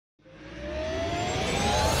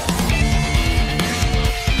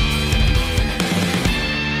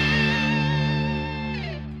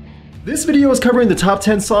This video is covering the top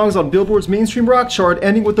 10 songs on Billboard's Mainstream Rock Chart,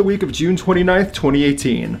 ending with the week of June 29th,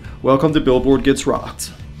 2018. Welcome to Billboard Gets Rocked.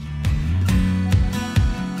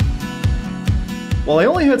 While I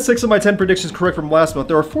only had 6 of my 10 predictions correct from last month,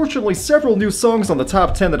 there are fortunately several new songs on the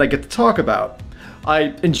top 10 that I get to talk about.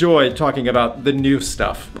 I enjoy talking about the new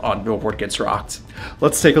stuff on Billboard Gets Rocked.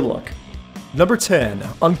 Let's take a look. Number 10,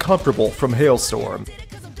 Uncomfortable from Hailstorm.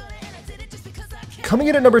 Coming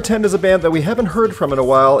in at number 10 is a band that we haven't heard from in a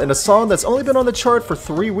while, and a song that's only been on the chart for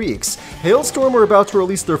 3 weeks. Hailstorm were about to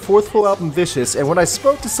release their 4th full album, Vicious, and when I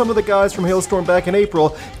spoke to some of the guys from Hailstorm back in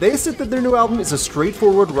April, they said that their new album is a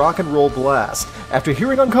straightforward rock and roll blast. After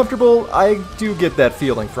hearing Uncomfortable, I do get that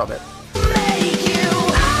feeling from it.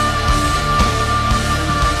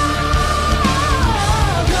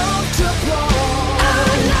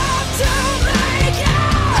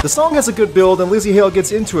 The song has a good build, and Lizzie Hale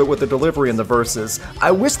gets into it with the delivery and the verses. I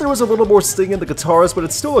wish there was a little more sting in the guitars, but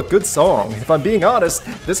it's still a good song. If I'm being honest,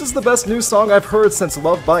 this is the best new song I've heard since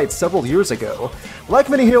Love Bites several years ago. Like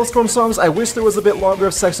many Hailstorm songs, I wish there was a bit longer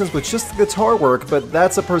of sections with just the guitar work, but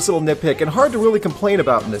that's a personal nitpick and hard to really complain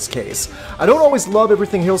about in this case. I don't always love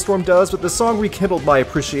everything Hailstorm does, but the song rekindled my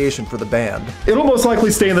appreciation for the band. It'll most likely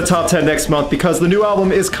stay in the top 10 next month because the new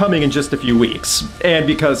album is coming in just a few weeks, and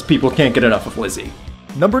because people can't get enough of Lizzie.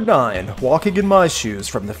 Number 9, Walking in My Shoes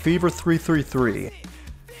from the Fever 333.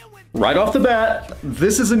 Right off the bat,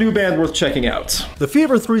 this is a new band worth checking out. The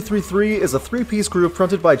Fever 333 is a 3-piece group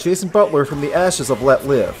fronted by Jason Butler from the ashes of Let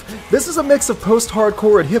Live. This is a mix of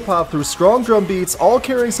post-hardcore and hip-hop through strong drum beats, all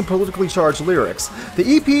carrying some politically charged lyrics.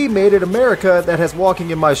 The EP, Made in America, that has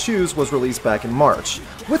Walking in My Shoes, was released back in March.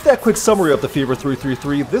 With that quick summary of the Fever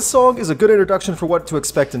 333, this song is a good introduction for what to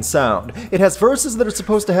expect in sound. It has verses that are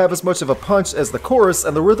supposed to have as much of a punch as the chorus,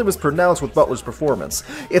 and the rhythm is pronounced with Butler's performance.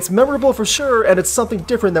 It's memorable for sure, and it's something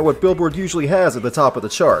different than what Billboard usually has at the top of the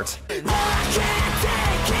chart.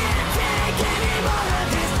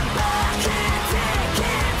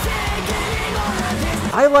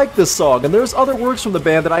 I like this song, and there's other works from the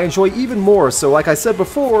band that I enjoy even more, so like I said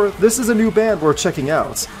before, this is a new band worth checking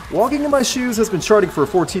out. Walking in My Shoes has been charting for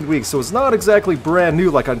 14 weeks, so it's not exactly brand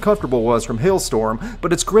new like Uncomfortable was from Hailstorm,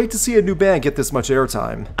 but it's great to see a new band get this much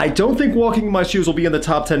airtime. I don't think Walking in My Shoes will be in the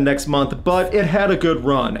top 10 next month, but it had a good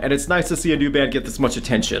run, and it's nice to see a new band get this much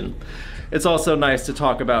attention. It's also nice to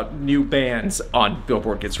talk about new bands on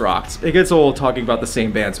Billboard Gets Rocked. It gets old talking about the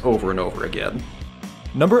same bands over and over again.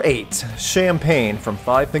 Number 8, Champagne from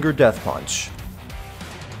Five Finger Death Punch.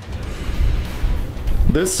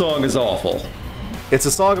 This song is awful. It's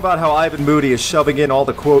a song about how Ivan Moody is shoving in all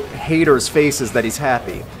the quote haters' faces that he's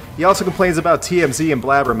happy. He also complains about TMZ and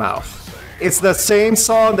Blabbermouth. It's the same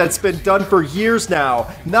song that's been done for years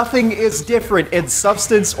now. Nothing is different in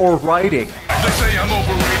substance or writing. They say I'm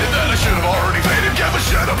overrated, that I should have already faded. Give a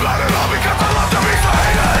shit about it all because I love to be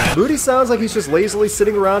faded. Moody sounds like he's just lazily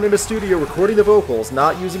sitting around in a studio recording the vocals,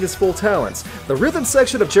 not using his full talents. The rhythm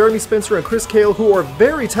section of Jeremy Spencer and Chris Cale, who are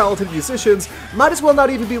very talented musicians, might as well not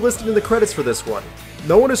even be listed in the credits for this one.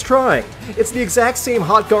 No one is trying. It's the exact same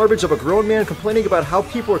hot garbage of a grown man complaining about how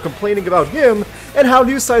people are complaining about him, and how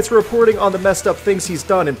news sites are reporting on the messed up things he's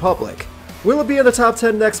done in public. Will it be in the top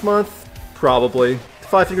 10 next month? Probably.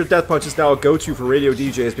 Five Finger Death Punch is now a go-to for radio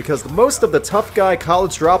DJs because most of the tough guy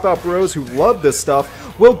college dropout bros who love this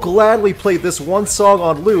stuff will gladly play this one song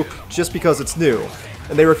on loop just because it's new.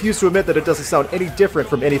 And they refuse to admit that it doesn't sound any different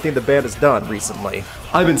from anything the band has done recently.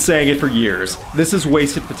 I've been saying it for years. This is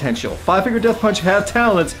wasted potential. Five Finger Death Punch have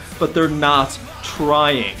talent, but they're not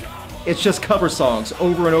trying. It's just cover songs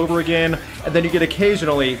over and over again, and then you get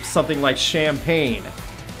occasionally something like Champagne.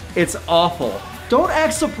 It's awful. Don't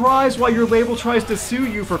act surprised while your label tries to sue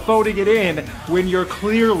you for phoning it in when you're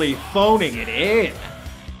clearly phoning it in.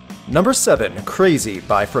 Number 7, Crazy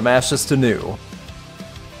by From Ashes to New.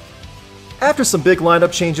 After some big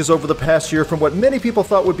lineup changes over the past year from what many people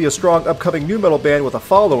thought would be a strong upcoming nu metal band with a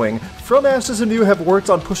following, From Ashes to New have worked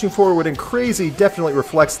on pushing forward, and Crazy definitely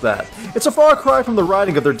reflects that. It's a far cry from the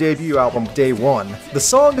writing of their debut album, Day One. The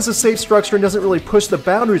song is a safe structure and doesn't really push the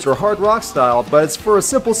boundaries or hard rock style, but for a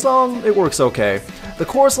simple song, it works okay. The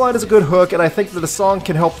chorus line is a good hook, and I think that the song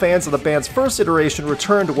can help fans of the band's first iteration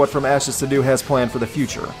return to what From Ashes to New has planned for the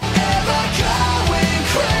future.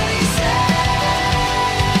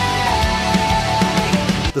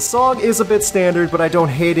 The song is a bit standard, but I don't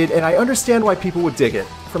hate it, and I understand why people would dig it.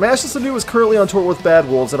 From Ashes to New is currently on tour with Bad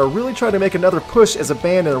Wolves and are really trying to make another push as a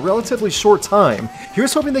band in a relatively short time.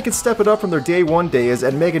 Here's hoping they can step it up from their Day One days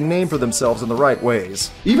and make a name for themselves in the right ways.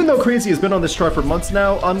 Even though Crazy has been on this chart for months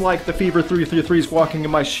now, unlike the Fever 333's Walking in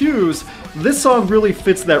My Shoes, this song really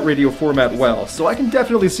fits that radio format well, so I can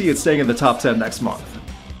definitely see it staying in the top 10 next month.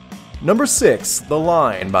 Number 6, The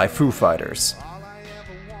Line by Foo Fighters.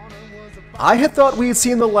 I had thought we had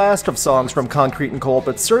seen the last of songs from Concrete and Cold,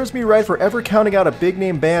 but serves me right for ever counting out a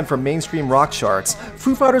big-name band from mainstream rock charts.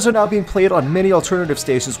 Foo Fighters are now being played on many alternative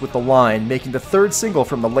stations with The Line, making the 3rd single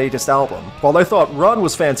from the latest album. While I thought Run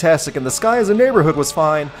was fantastic and The Sky is a Neighborhood was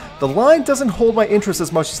fine, The Line doesn't hold my interest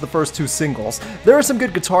as much as the first 2 singles. There are some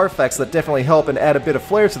good guitar effects that definitely help and add a bit of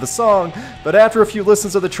flair to the song, but after a few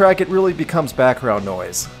listens of the track it really becomes background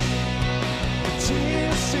noise.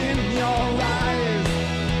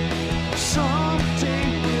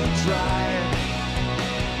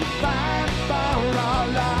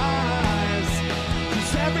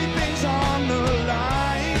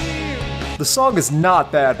 The song is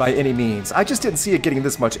not bad by any means, I just didn't see it getting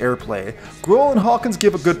this much airplay. Grohl and Hawkins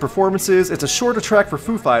give a good performances, it's a shorter track for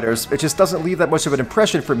Foo Fighters, it just doesn't leave that much of an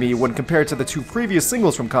impression for me when compared to the 2 previous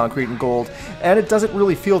singles from Concrete and Gold, and it doesn't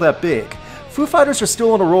really feel that big. Foo Fighters are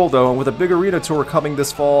still on a roll though, and with a big arena tour coming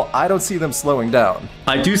this fall, I don't see them slowing down.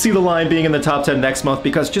 I do see The Line being in the top 10 next month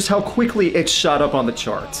because just how quickly it shot up on the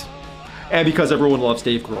charts. And because everyone loves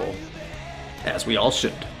Dave Grohl. As we all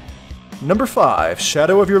should. Number 5,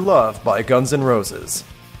 Shadow of Your Love by Guns N' Roses.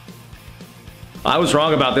 I was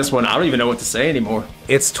wrong about this one, I don't even know what to say anymore.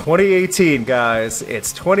 It's 2018, guys.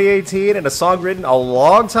 It's 2018, and a song written a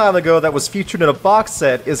long time ago that was featured in a box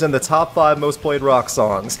set is in the top 5 most played rock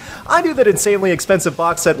songs. I knew that insanely expensive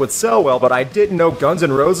box set would sell well, but I didn't know Guns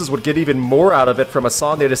N' Roses would get even more out of it from a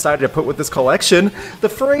song they decided to put with this collection. The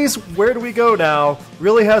phrase, "Where do we go now?"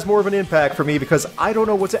 really has more of an impact for me because I don't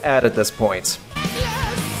know what to add at this point.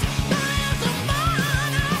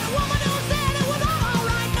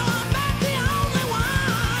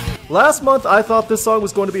 Last month, I thought this song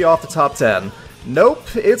was going to be off the top 10. Nope,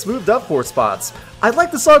 it's moved up 4 spots. I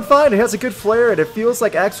like the song fine, it has a good flair, and it feels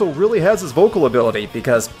like Axl really has his vocal ability,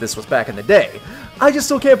 because this was back in the day. I just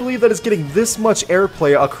still can't believe that it's getting this much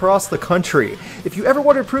airplay across the country. If you ever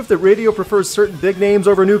wanted proof that radio prefers certain big names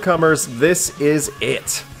over newcomers, this is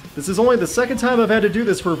it. This is only the 2nd time I've had to do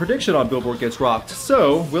this for a prediction on Billboard Gets Rocked,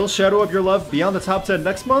 so will Shadow of Your Love be on the top 10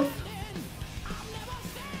 next month?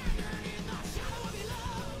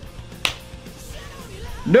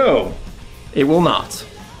 No, it will not.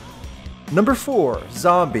 Number 4,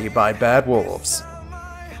 Zombie by Bad Wolves.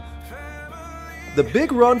 The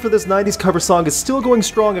big run for this 90s cover song is still going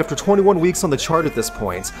strong after 21 weeks on the chart at this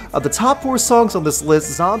point. Of the top 4 songs on this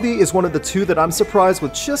list, Zombie is one of the 2 that I'm surprised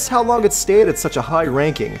with just how long it stayed at such a high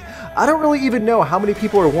ranking. I don't really even know how many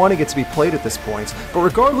people are wanting it to be played at this point, but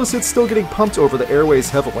regardless it's still getting pumped over the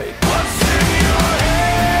airways heavily.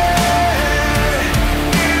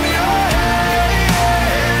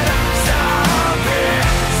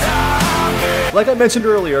 Like I mentioned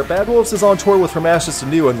earlier, Bad Wolves is on tour with From Ashes to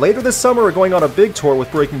New, and later this summer we're going on a big tour with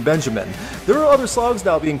Breaking Benjamin. There are other songs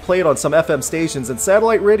now being played on some FM stations and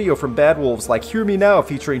satellite radio from Bad Wolves, like Hear Me Now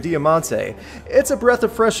featuring Diamante. It's a breath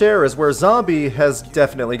of fresh air, as where Zombie has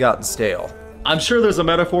definitely gotten stale. I'm sure there's a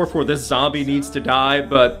metaphor for this zombie needs to die,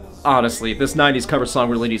 but honestly, this 90s cover song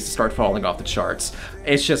really needs to start falling off the charts.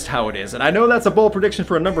 It's just how it is, and I know that's a bold prediction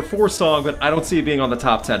for a number 4 song, but I don't see it being on the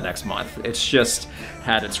top 10 next month. It's just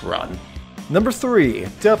had its run. Number 3,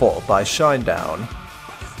 Devil by Shinedown.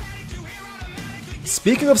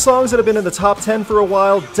 Speaking of songs that have been in the top 10 for a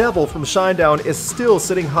while, Devil from Shinedown is still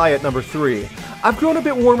sitting high at number 3. I've grown a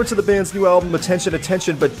bit warmer to the band's new album, Attention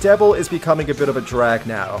Attention, but Devil is becoming a bit of a drag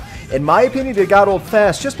now. In my opinion, it got old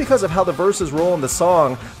fast just because of how the verses roll in the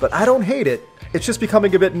song, but I don't hate it. It's just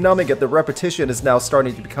becoming a bit numbing, and the repetition is now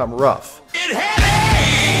starting to become rough.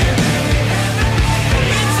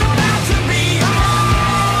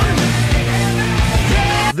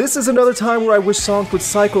 This is another time where I wish songs would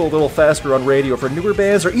cycle a little faster on radio for newer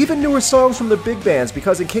bands or even newer songs from the big bands,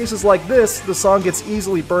 because in cases like this, the song gets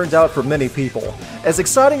easily burned out for many people. As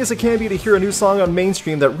exciting as it can be to hear a new song on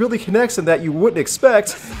mainstream that really connects and that you wouldn't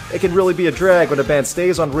expect, it can really be a drag when a band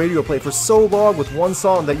stays on radio play for so long with one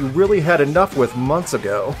song that you really had enough with months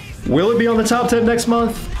ago. Will it be on the top 10 next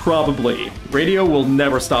month? Probably. Radio will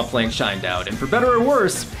never stop playing Shinedown, and for better or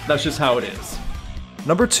worse, that's just how it is.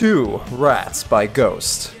 Number 2, Rats by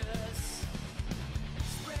Ghost.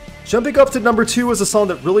 Jumping up to number 2 is a song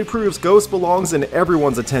that really proves Ghost belongs in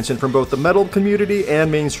everyone's attention from both the metal community and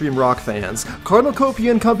mainstream rock fans. Cardinal Copia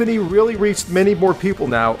and Company really reached many more people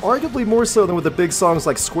now, arguably more so than with the big songs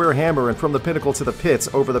like Square Hammer and From the Pinnacle to the Pits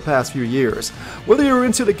over the past few years. Whether you're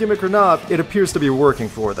into the gimmick or not, it appears to be working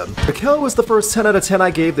for them. Raquel was the first 10 out of 10 I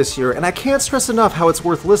gave this year, and I can't stress enough how it's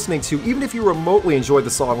worth listening to even if you remotely enjoy the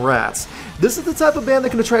song Rats. This is the type of band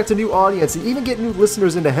that can attract a new audience and even get new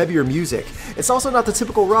listeners into heavier music. It's also not the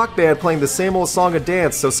typical rock band playing the same old song and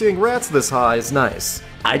dance, so seeing Rats this high is nice.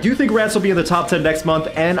 I do think Rats will be in the top 10 next month,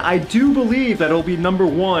 and I do believe that it'll be number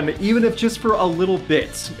 1, even if just for a little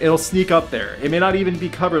bit. It'll sneak up there. It may not even be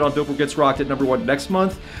covered on Billboard Gets Rocked at number 1 next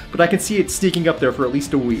month, but I can see it sneaking up there for at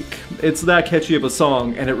least a week. It's that catchy of a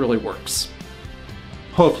song, and it really works.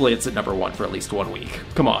 Hopefully it's at number 1 for at least 1 week.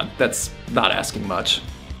 Come on, that's not asking much.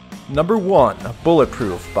 Number 1,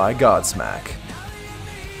 Bulletproof by Godsmack.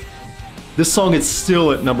 This song is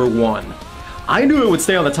still at number 1. I knew it would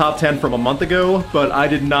stay on the top 10 from a month ago, but I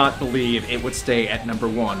did not believe it would stay at number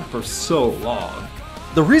 1 for so long.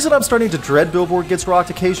 The reason I'm starting to dread Billboard Gets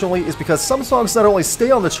Rocked occasionally is because some songs not only stay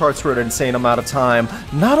on the charts for an insane amount of time,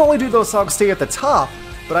 not only do those songs stay at the top,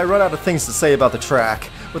 but I run out of things to say about the track.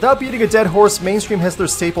 Without beating a dead horse, Mainstream has their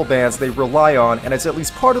staple bands they rely on, and it's at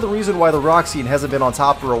least part of the reason why the rock scene hasn't been on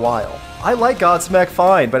top for a while. I like Godsmack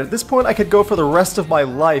fine, but at this point I could go for the rest of my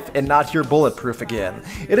life and not hear Bulletproof again.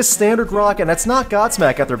 It is standard rock, and that's not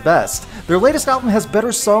Godsmack at their best. Their latest album has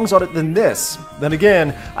better songs on it than this. Then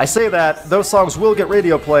again, I say that, those songs will get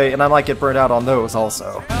radio play, and I might get burnt out on those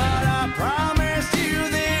also.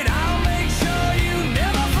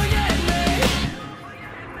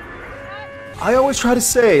 I always try to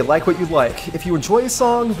say, like what you like. If you enjoy a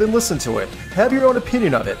song, then listen to it. Have your own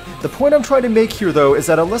opinion of it. The point I'm trying to make here, though, is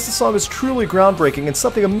that unless the song is truly groundbreaking and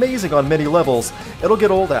something amazing on many levels, it'll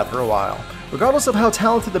get old after a while. Regardless of how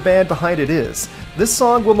talented the band behind it is, this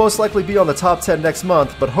song will most likely be on the top 10 next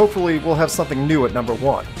month, but hopefully we'll have something new at number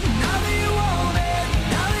 1.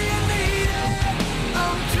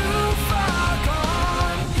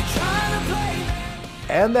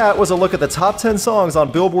 And that was a look at the top 10 songs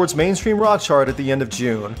on Billboard's Mainstream Rock Chart at the end of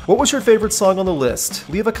June. What was your favorite song on the list?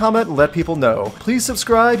 Leave a comment and let people know. Please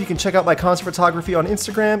subscribe, you can check out my concert photography on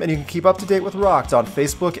Instagram, and you can keep up to date with Rocked on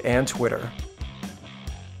Facebook and Twitter.